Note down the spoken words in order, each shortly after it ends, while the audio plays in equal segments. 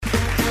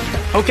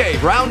Okay,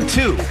 round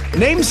two.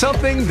 Name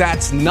something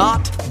that's not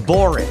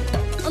boring.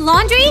 A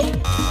laundry?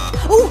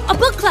 Ooh, a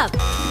book club.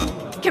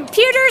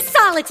 Computer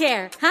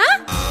solitaire,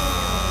 huh?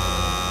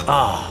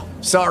 Ah,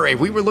 oh, sorry,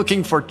 we were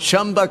looking for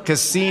Chumba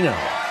Casino.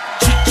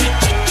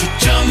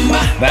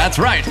 That's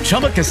right,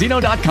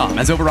 ChumbaCasino.com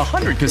has over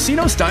 100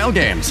 casino-style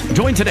games.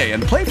 Join today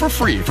and play for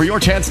free for your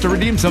chance to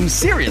redeem some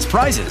serious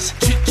prizes.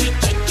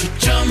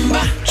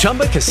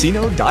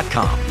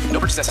 ChumbaCasino.com. No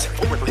purchase necessary.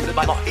 Void where prohibited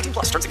by law. 18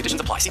 plus. Terms and conditions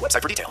apply. See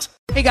website for details.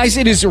 Hey guys,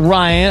 it is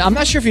Ryan. I'm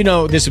not sure if you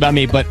know this about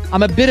me, but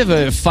I'm a bit of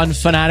a fun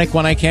fanatic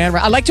when I can.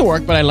 I like to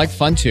work, but I like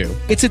fun too.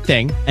 It's a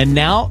thing. And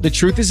now the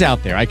truth is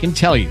out there. I can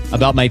tell you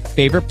about my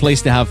favorite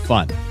place to have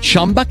fun.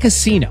 Chumba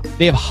Casino.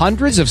 They have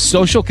hundreds of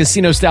social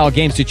casino style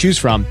games to choose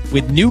from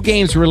with new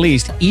games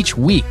released each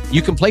week.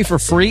 You can play for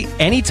free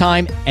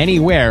anytime,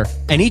 anywhere.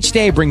 And each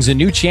day brings a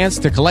new chance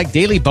to collect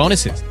daily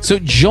bonuses. So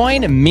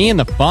join me in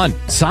the fun.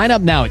 Sign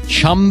up now at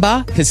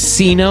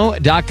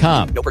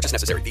ChumbaCasino.com. No purchase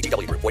necessary.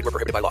 VGW. Void where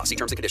prohibited by law. See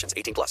terms and conditions.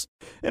 18 plus.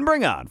 And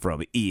bring on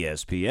from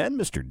ESPN,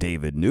 Mr.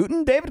 David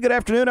Newton. David, good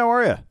afternoon. How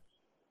are you?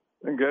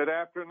 Good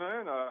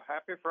afternoon.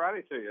 Happy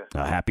Friday to you.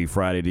 Happy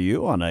Friday to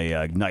you on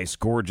a nice,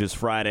 gorgeous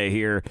Friday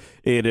here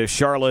in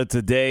Charlotte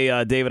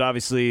today. David,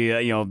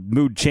 obviously,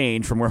 mood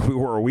change from where we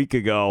were a week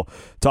ago,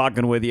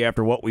 talking with you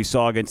after what we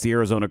saw against the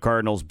Arizona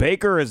Cardinals.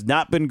 Baker has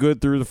not been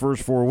good through the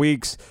first 4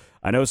 weeks.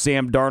 I know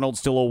Sam Darnold's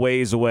still a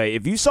ways away.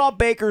 If you saw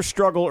Baker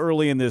struggle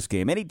early in this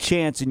game, any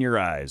chance in your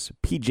eyes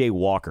P.J.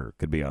 Walker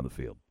could be on the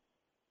field?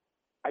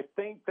 I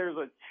think there's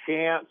a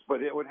chance,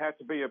 but it would have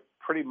to be a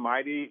pretty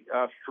mighty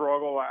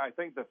struggle. I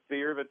think the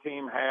fear the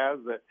team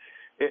has that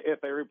if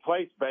they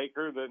replace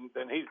Baker, then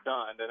he's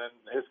done, and then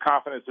his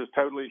confidence is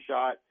totally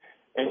shot.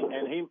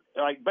 And he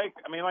like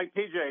Baker. I mean, like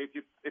PJ.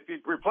 If you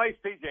replace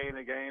PJ in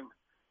a game,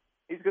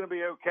 he's going to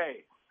be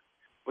okay.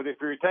 But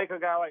if you take a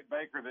guy like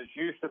Baker that's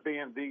used to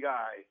being the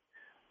guy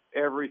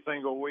every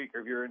single week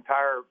of your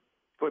entire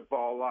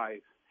football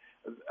life,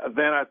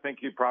 then I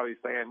think you're probably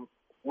saying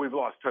we've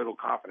lost total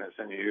confidence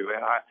in you.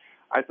 And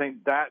I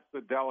think that's the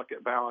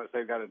delicate balance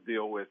they've got to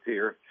deal with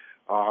here.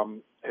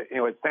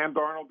 Had Sam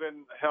Darnold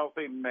been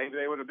healthy, maybe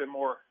they would have been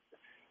more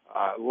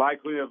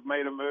likely to have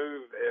made a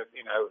move.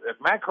 If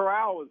Matt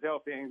Corral was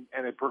healthy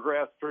and it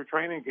progressed through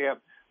training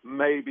camp,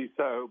 maybe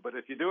so. But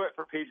if you do it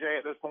for PJ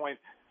at this point,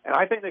 and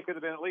I think they could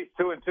have been at least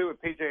 2-2 with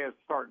PJ as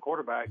starting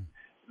quarterback,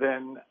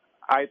 then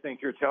I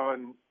think you're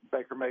telling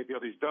Baker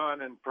Mayfield he's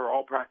done. And for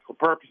all practical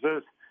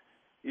purposes,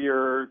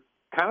 you're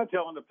kind of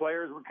telling the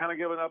players we're kind of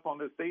giving up on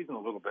this season a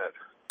little bit.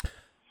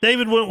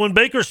 David, when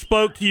Baker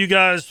spoke to you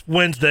guys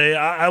Wednesday,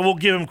 I will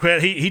give him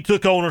credit. He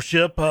took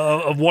ownership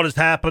of what has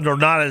happened or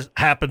not has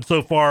happened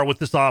so far with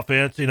this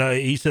offense.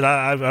 He said,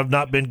 I've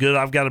not been good.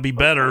 I've got to be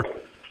better.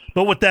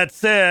 But with that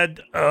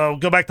said,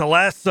 go back to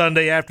last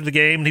Sunday after the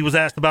game, and he was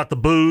asked about the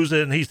boos,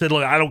 and he said,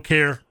 look, I don't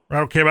care. I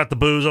don't care about the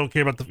boos. I don't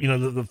care about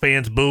the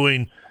fans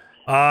booing.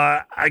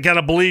 I got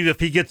to believe if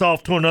he gets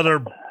off to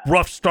another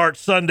rough start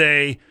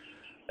Sunday,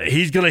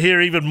 he's going to hear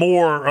even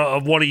more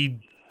of what he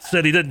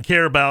said he didn't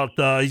care about.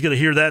 He's going to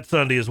hear that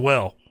Sunday as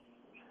well.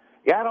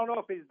 Yeah, I don't know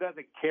if he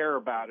doesn't care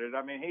about it.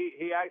 I mean,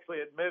 he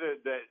actually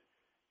admitted that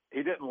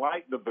he didn't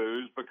like the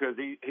boos because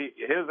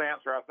his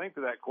answer, I think,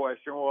 to that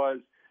question was,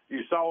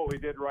 you saw what we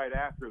did right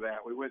after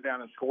that. We went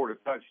down and scored a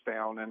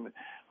touchdown, and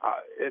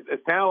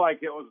it sounded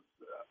like it was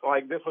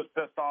like this was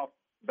pissed off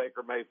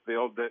Baker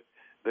Mayfield that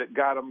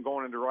got him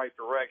going in the right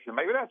direction.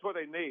 Maybe that's what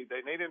they need.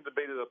 They need him to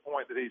be to the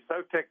point that he's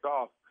so ticked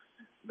off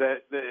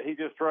that he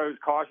just throws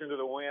caution to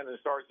the wind and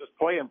starts just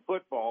playing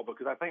football,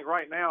 because I think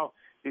right now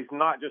he's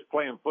not just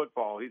playing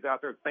football. He's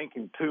out there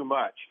thinking too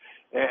much,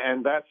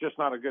 and that's just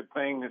not a good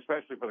thing,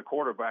 especially for the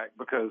quarterback,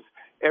 because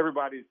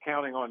everybody's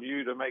counting on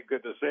you to make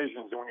good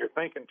decisions. And when you're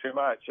thinking too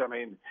much, I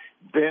mean,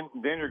 then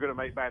you're going to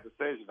make bad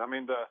decisions. I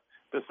mean, the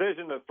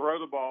decision to throw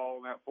the ball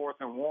in that 4th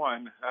and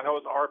 1, I know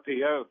it's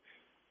RPO.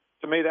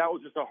 To me, that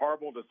was just a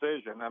horrible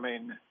decision. I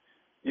mean,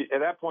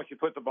 at that point, you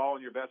put the ball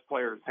in your best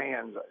player's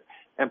hands.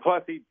 And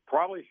plus, he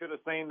probably should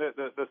have seen that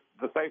the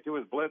safety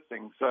was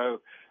blitzing.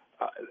 So,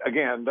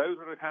 again, those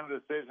are the kind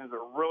of decisions that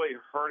are really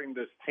hurting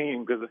this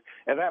team, because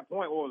at that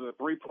point, what was a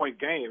 3-point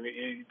game?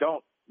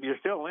 You're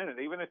still in it.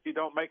 Even if you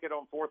don't make it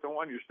on 4th and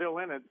 1, you're still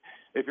in it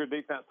if your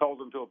defense holds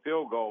them to a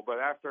field goal. But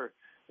after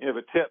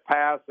the tip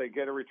pass, they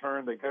get a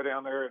return, they go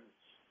down there and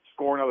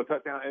score another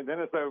touchdown, and then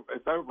it's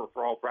over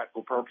for all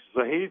practical purposes.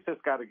 So he's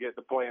just got to get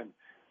to playing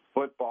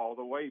football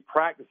the way he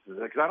practices it,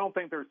 because I don't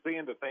think they're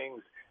seeing the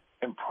things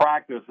in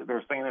practice that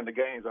they're seeing in the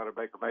games out of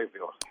Baker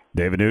Mayfield.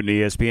 David Newton,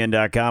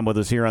 ESPN.com, with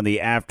us here on the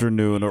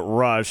afternoon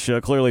rush.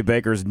 Clearly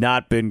Baker's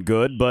not been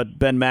good, but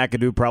Ben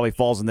McAdoo probably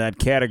falls in that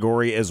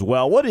category as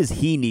well. What does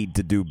he need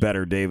to do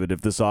better, David,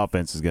 if this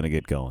offense is going to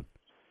get going?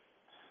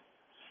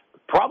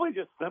 Probably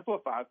just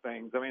simplify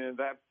things. I mean, at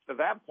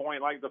that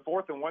point, like the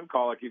 4th and 1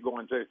 call I keep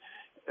going to,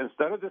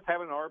 instead of just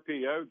having an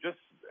RPO, just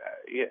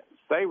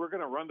say we're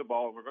going to run the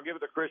ball. We're going to give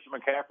it to Christian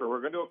McCaffrey.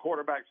 We're going to do a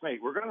quarterback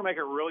sneak. We're going to make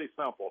it really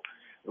simple.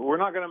 We're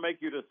not going to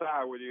make you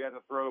decide whether you got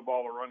to throw the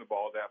ball or run the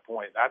ball at that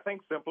point. I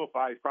think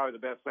simplify is probably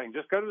the best thing.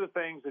 Just go to the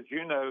things that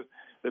you know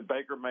that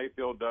Baker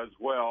Mayfield does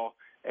well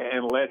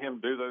and let him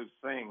do those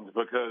things,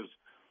 because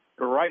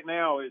right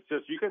now it's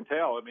just, you can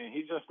tell. I mean,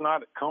 he's just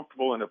not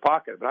comfortable in the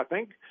pocket. But I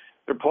think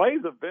the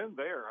plays have been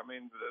there. I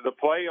mean, the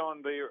play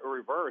on the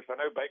reverse, I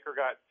know Baker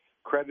got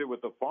credited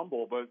with the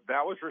fumble, but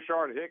that was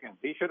Rashard Higgins.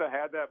 He should have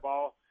had that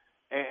ball.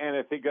 And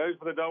if he goes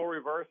for the double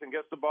reverse and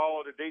gets the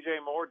ball to DJ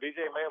Moore,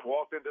 DJ may have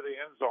walked into the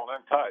end zone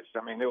untouched.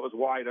 I mean, it was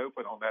wide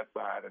open on that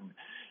side. And,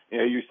 you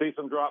know, you see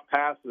some drop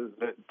passes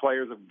that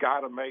players have got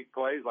to make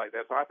plays like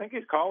that. So I think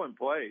he's calling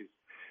plays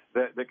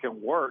that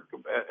can work.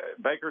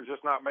 Baker's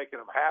just not making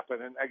them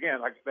happen. And, again,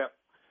 like that,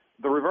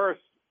 the reverse,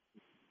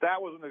 that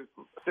was a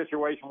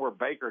situation where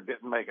Baker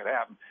didn't make it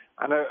happen.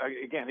 I know,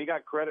 again, he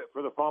got credit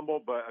for the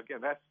fumble, but, again,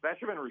 that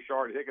should have been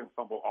Rashard Higgins'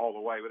 fumble all the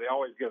way, but they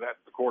always give that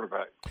to the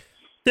quarterback.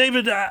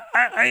 David,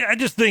 I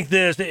just think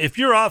this: if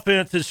your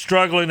offense is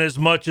struggling as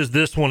much as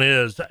this one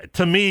is,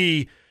 to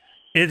me,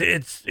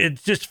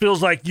 it just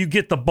feels like you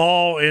get the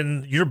ball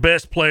in your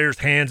best player's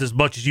hands as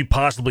much as you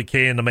possibly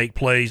can to make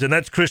plays, and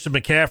that's Christian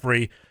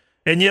McCaffrey.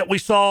 And yet we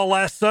saw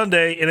last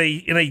Sunday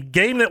in a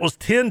game that was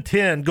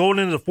 10-10 going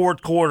into the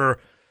fourth quarter,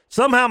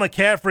 somehow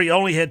McCaffrey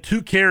only had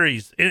 2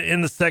 carries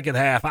in the second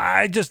half.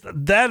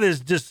 That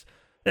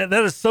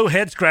is so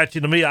head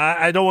scratching to me.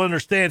 I don't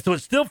understand. So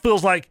it still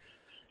feels like,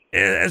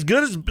 as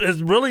good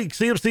as really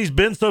CMC's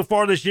been so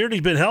far this year, and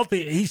he's been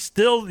healthy, he's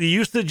still, the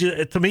usage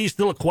to me is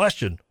still a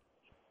question.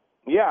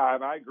 Yeah,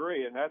 and I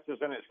agree, and that's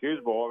just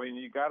inexcusable. I mean,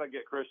 you got to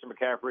get Christian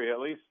McCaffrey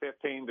at least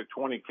 15 to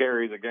 20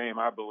 carries a game,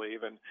 I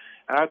believe, and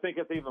I think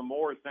it's even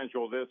more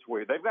essential this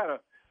week. They've got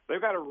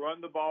to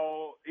run the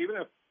ball, even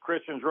if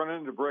Christian's running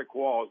into brick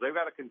walls. They've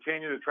got to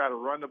continue to try to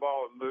run the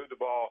ball and move the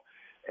ball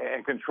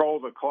and control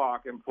the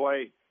clock and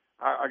play.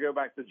 I go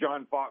back to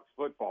John Fox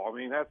football. I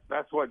mean,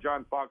 that's what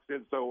John Fox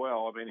did so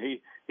well. I mean,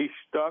 he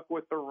stuck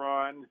with the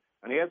run,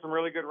 and he had some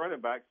really good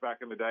running backs back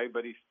in the day,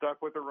 but he stuck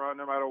with the run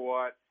no matter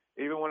what,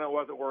 even when it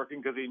wasn't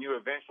working, because he knew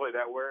eventually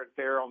that wear and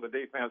tear on the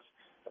defense,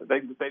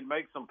 they'd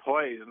make some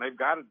plays, and they've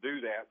got to do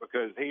that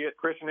because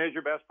Christian is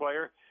your best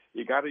player.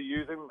 You got to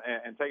use him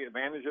and take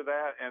advantage of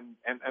that. And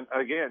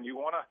again, you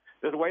want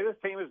to – the way this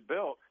team is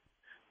built,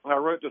 and I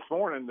wrote this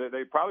morning that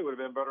they probably would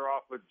have been better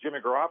off with Jimmy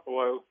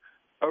Garoppolo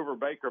over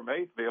Baker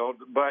Mayfield,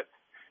 but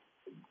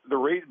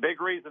the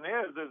big reason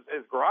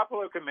is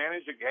Garoppolo can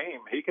manage a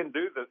game. He can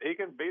be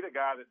the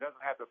guy that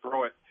doesn't have to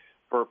throw it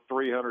for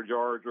 300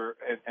 yards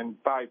and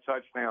 5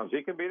 touchdowns.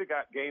 He can be the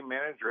game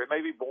manager. It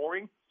may be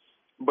boring,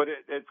 but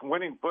it's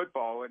winning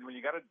football. And when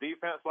you got a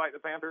defense like the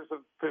Panthers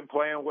have been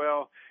playing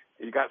well,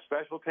 you got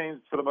special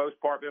teams for the most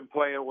part been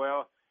playing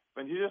well,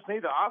 but you just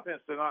need the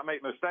offense to not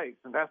make mistakes,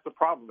 and that's the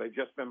problem. They've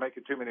just been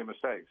making too many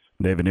mistakes.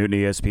 David Newton,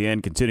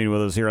 ESPN, continuing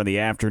with us here on the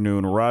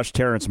Afternoon Rush.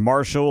 Terrence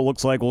Marshall,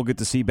 looks like we'll get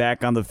to see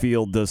back on the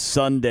field this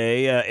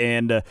Sunday.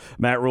 And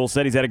Matt Rule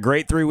said he's had a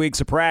great 3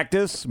 weeks of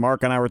practice.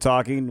 Mark and I were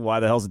talking, why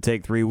the hell does it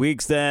take 3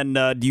 weeks then?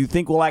 Do you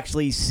think we'll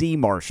actually see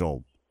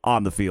Marshall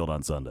on the field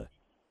on Sunday?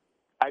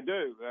 I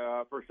do,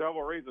 for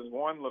several reasons.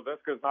 One,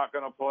 Laviska's not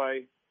going to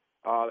play.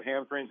 The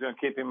hamstring's going to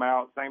keep him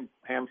out. Same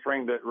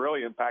hamstring that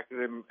really impacted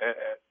him at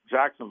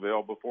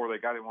Jacksonville before they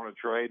got him on a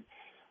trade.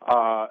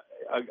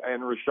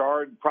 And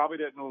Rashard probably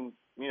didn't,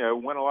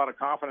 win a lot of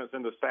confidence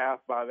in the staff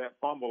by that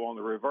fumble on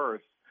the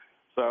reverse.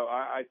 So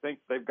I think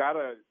they've got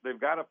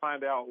to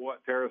find out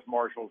what Terrace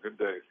Marshall can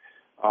do.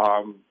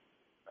 I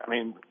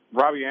mean,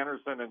 Robbie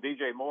Anderson and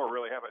DJ Moore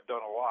really haven't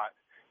done a lot.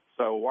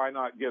 So why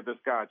not give this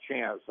guy a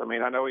chance? I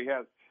mean, I know he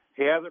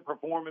hasn't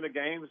performed in the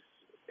games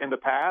in the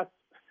past.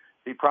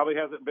 He probably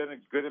hasn't been as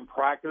good in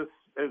practice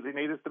as he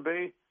needed to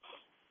be.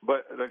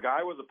 But the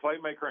guy was a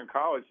playmaker in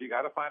college. You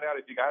got to find out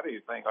if you got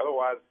anything.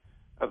 Otherwise,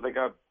 I think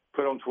I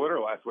put on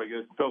Twitter last week,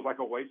 it feels like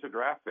a wasted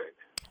draft pick.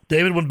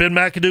 David, when Ben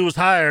McAdoo was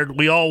hired,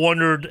 we all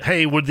wondered,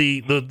 hey, would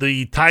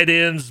the tight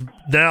ends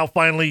now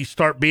finally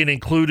start being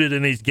included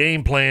in these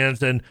game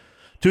plans? And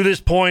to this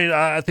point,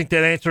 I think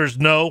that answer is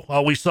no.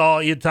 We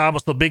saw Ian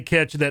Thomas, the big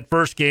catch in that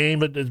first game,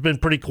 but it's been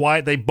pretty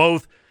quiet.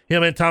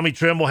 Him and Tommy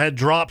Tremble had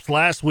drops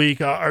last week.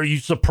 Are you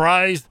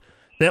surprised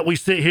that we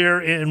sit here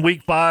in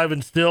week 5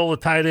 and still the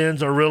tight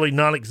ends are really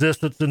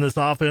non-existent in this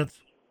offense?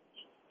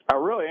 I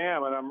really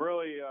am, and I'm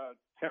really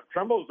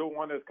Tremble's the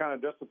one that's kind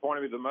of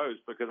disappointed me the most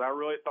because I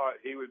really thought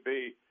he would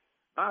be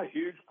not a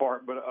huge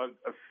part, but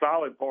a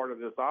solid part of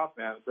this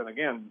offense. And,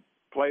 again,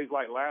 plays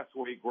like last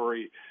week where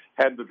he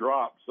had the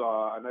drops.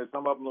 I know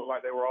some of them looked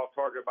like they were all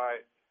targeted by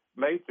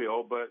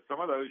Mayfield, but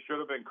some of those should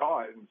have been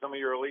caught, and some of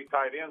your elite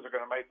tight ends are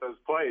going to make those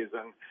plays.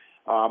 And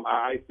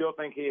I still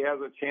think he has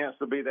a chance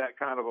to be that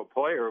kind of a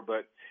player,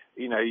 but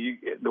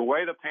the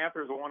way the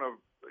Panthers want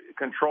to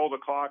control the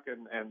clock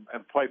and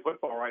play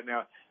football right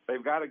now,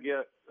 they've got to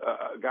get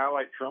a guy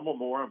like Tremble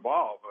more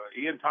involved.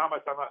 Ian Thomas,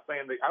 I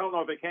don't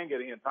know if they can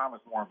get Ian Thomas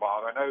more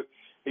involved. I know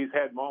he's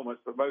had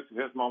moments, but most of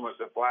his moments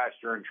have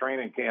flashed during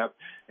training camp,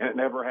 and it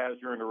never has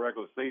during the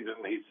regular season.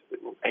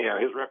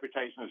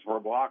 reputation is for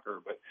a blocker,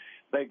 but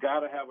they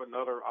got to have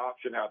another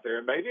option out there.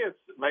 And maybe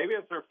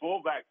it's their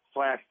fullback /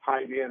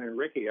 tight end and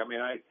Ricky. I mean,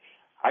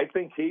 I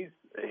think he's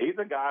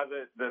a guy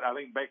that I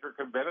think Baker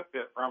can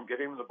benefit from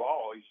getting him the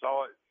ball. You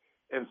saw it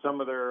in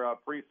some of their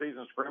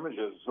preseason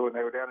scrimmages when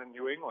they were down in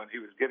New England. He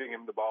was getting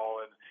him the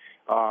ball,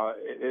 and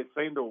it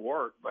seemed to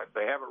work, but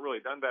they haven't really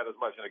done that as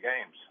much in the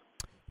games.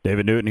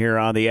 David Newton here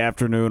on the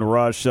Afternoon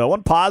Rush. So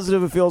one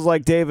positive, it feels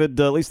like, David,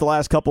 at least the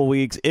last couple of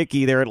weeks,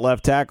 Ickey there at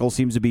left tackle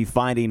seems to be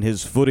finding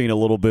his footing a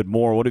little bit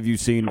more. What have you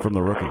seen from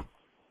the rookie?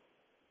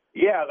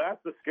 Yeah, that's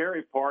the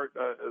scary part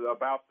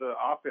about the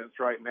offense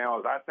right now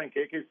is I think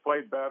Ickey's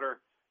played better.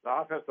 The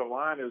offensive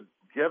line has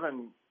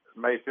given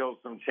Mayfield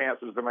some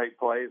chances to make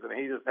plays, and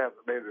he just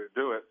hasn't been able to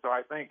do it. So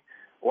I think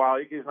while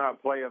Ickey's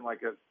not playing like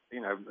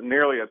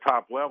nearly a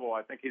top level,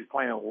 I think he's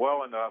playing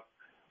well enough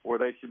where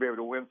they should be able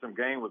to win some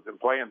games with him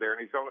playing there.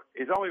 And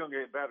he's only going to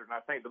get better. And I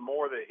think the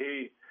more that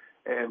he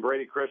and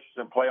Brady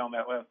Christensen play on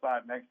that left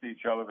side next to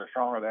each other, the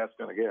stronger that's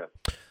going to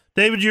get.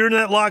 David, you're in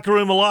that locker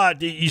room a lot.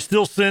 Do you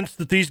still sense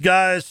that these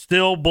guys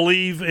still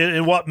believe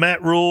in what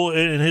Matt Rule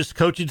and his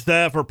coaching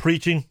staff are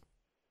preaching?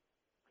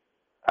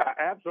 I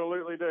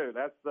absolutely do.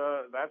 That's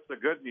the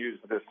good news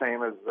of this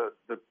team is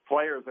the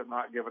players have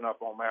not given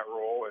up on Matt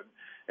Rule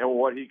and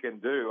what he can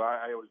do.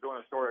 I was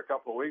doing a story a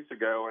couple of weeks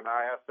ago, and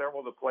I asked several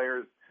of the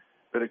players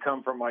that had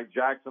come from like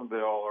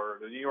Jacksonville or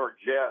the New York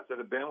Jets that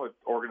have been with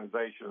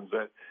organizations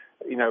that,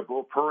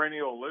 were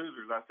perennial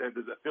losers. I said,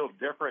 does it feel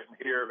different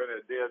here than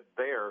it did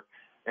there?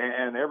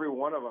 And every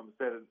one of them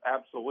said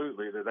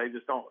absolutely, that they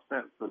just don't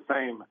sense the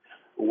same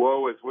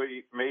woe as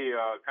me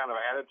kind of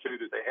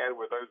attitude that they had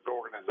with those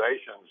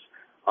organizations.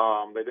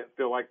 They didn't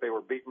feel like they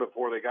were beaten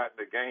before they got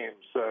into games.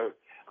 So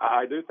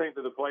I do think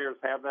that the players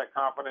have that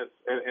confidence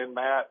in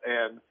Matt.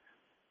 And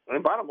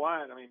bottom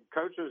line, I mean,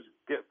 coaches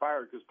get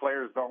fired because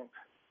players don't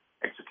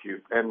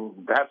execute,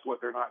 and that's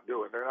what they're not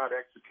doing. They're not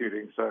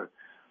executing. So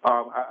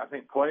I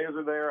think players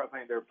are there. I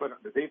think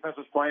the defense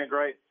is playing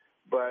great.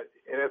 But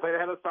if they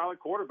had a solid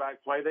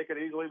quarterback play, they could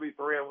easily be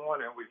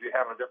 3-1, and we'd be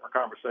having a different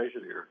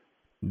conversation here.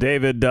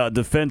 David,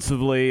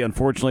 defensively,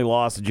 unfortunately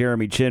lost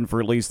Jeremy Chinn for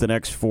at least the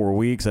next 4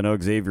 weeks. I know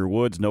Xavier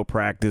Woods, no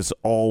practice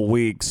all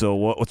week. So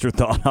what's your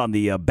thought on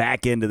the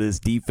back end of this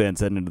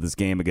defense heading into this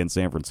game against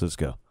San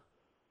Francisco?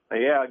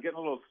 Yeah, getting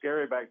a little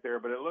scary back there,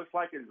 but it looks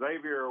like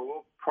Xavier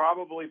will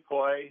probably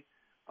play.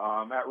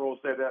 Matt Rule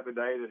said that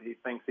today, that he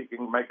thinks he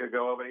can make a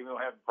go of it. He will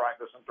have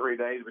practice in 3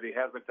 days, but he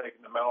has been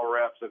taking the mental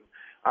reps. And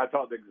I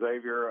talked to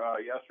Xavier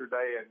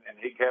yesterday, and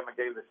he kind of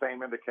gave the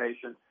same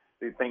indication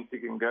that he thinks he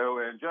can go.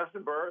 And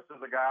Justin Burris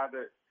is a guy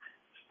that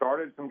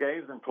started some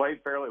games and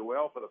played fairly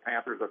well for the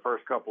Panthers the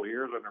first couple of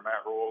years under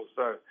Matt Rule.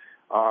 So,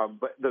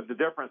 but the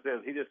difference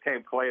is he just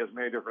can't play as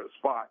many different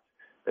spots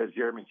as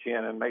Jeremy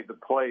Chinn and make the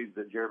plays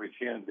that Jeremy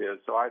Chinn did.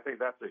 So I think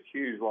that's a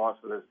huge loss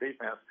for this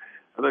defense.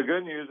 The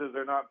good news is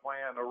they're not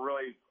playing a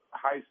really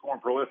high-scoring,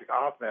 prolific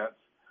offense.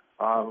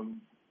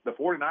 The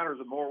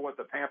 49ers are more what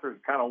the Panthers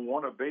kind of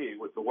want to be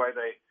with the way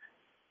they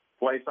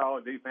play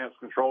solid defense,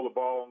 control the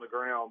ball on the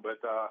ground.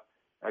 But,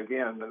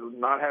 again,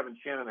 not having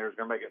Chinn in there is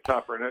going to make it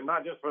tougher. And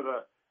not just for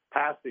the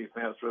pass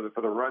defense, for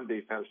the run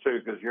defense,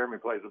 too, because Jeremy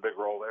plays a big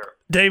role there.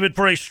 David,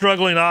 for a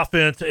struggling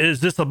offense,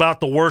 is this about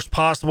the worst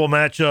possible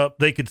matchup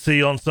they could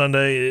see on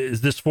Sunday?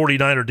 Is this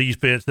 49er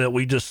defense that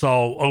we just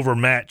saw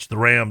overmatch the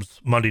Rams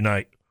Monday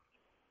night?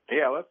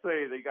 Yeah, let's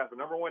say they got the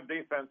number 1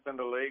 defense in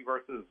the league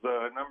versus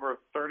number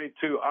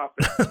 32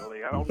 offense in the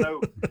league. I don't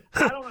know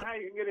how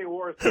you can get any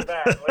worse than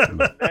that. Unless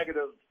it's a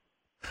negative,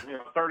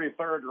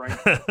 33rd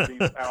ranked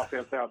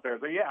offense out there.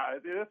 So yeah,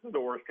 this is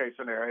the worst case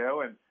scenario.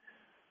 And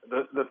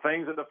the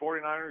things that the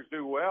 49ers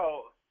do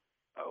well,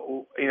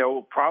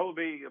 will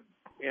probably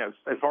be,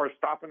 as far as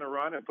stopping the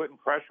run and putting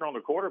pressure on the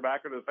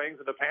quarterback, are the things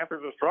that the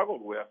Panthers have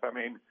struggled with. I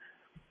mean,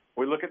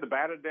 we look at the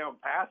batted down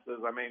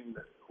passes. I mean,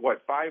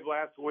 5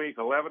 last week,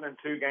 11 in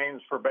 2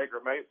 games for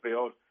Baker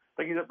Mayfield. I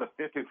think he's up to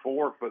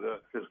 54 for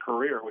his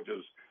career, which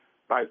is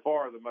by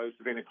far the most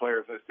of any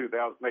player since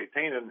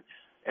 2018.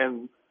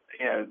 And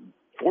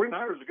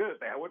 49ers are good.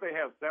 They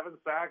have 7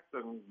 sacks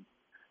and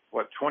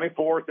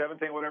 24,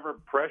 17, whatever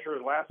pressure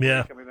last week.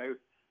 I mean,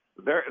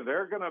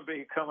 they're going to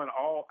be coming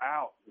all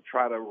out to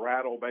try to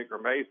rattle Baker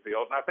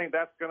Mayfield. And I think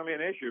that's going to be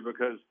an issue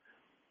because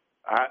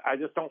I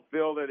just don't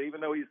feel that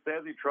even though he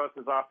says he trusts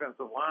his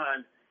offensive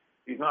line,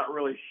 he's not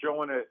really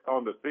showing it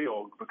on the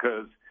field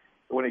because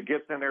when he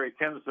gets in there,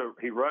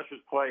 he rushes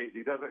plays.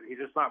 He's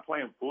just not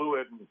playing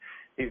fluid, and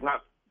he's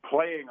not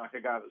playing like a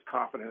guy that's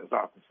confident in his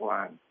offensive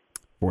line.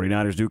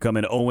 49ers do come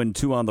in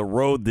 0-2 on the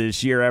road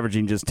this year,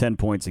 averaging just 10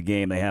 points a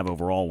game. They have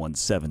overall won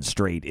 7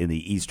 straight in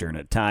the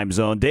Eastern time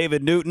zone.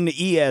 David Newton,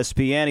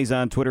 ESPN. He's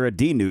on Twitter at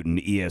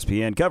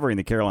DNewtonESPN, covering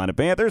the Carolina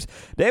Panthers.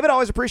 David,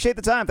 always appreciate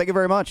the time. Thank you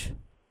very much.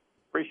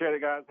 Appreciate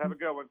it, guys. Have a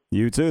good one.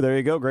 You too. There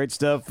you go. Great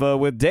stuff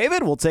with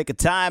David. We'll take a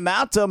time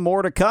out.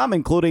 More to come,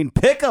 including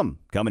Pick'em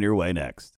coming your way next.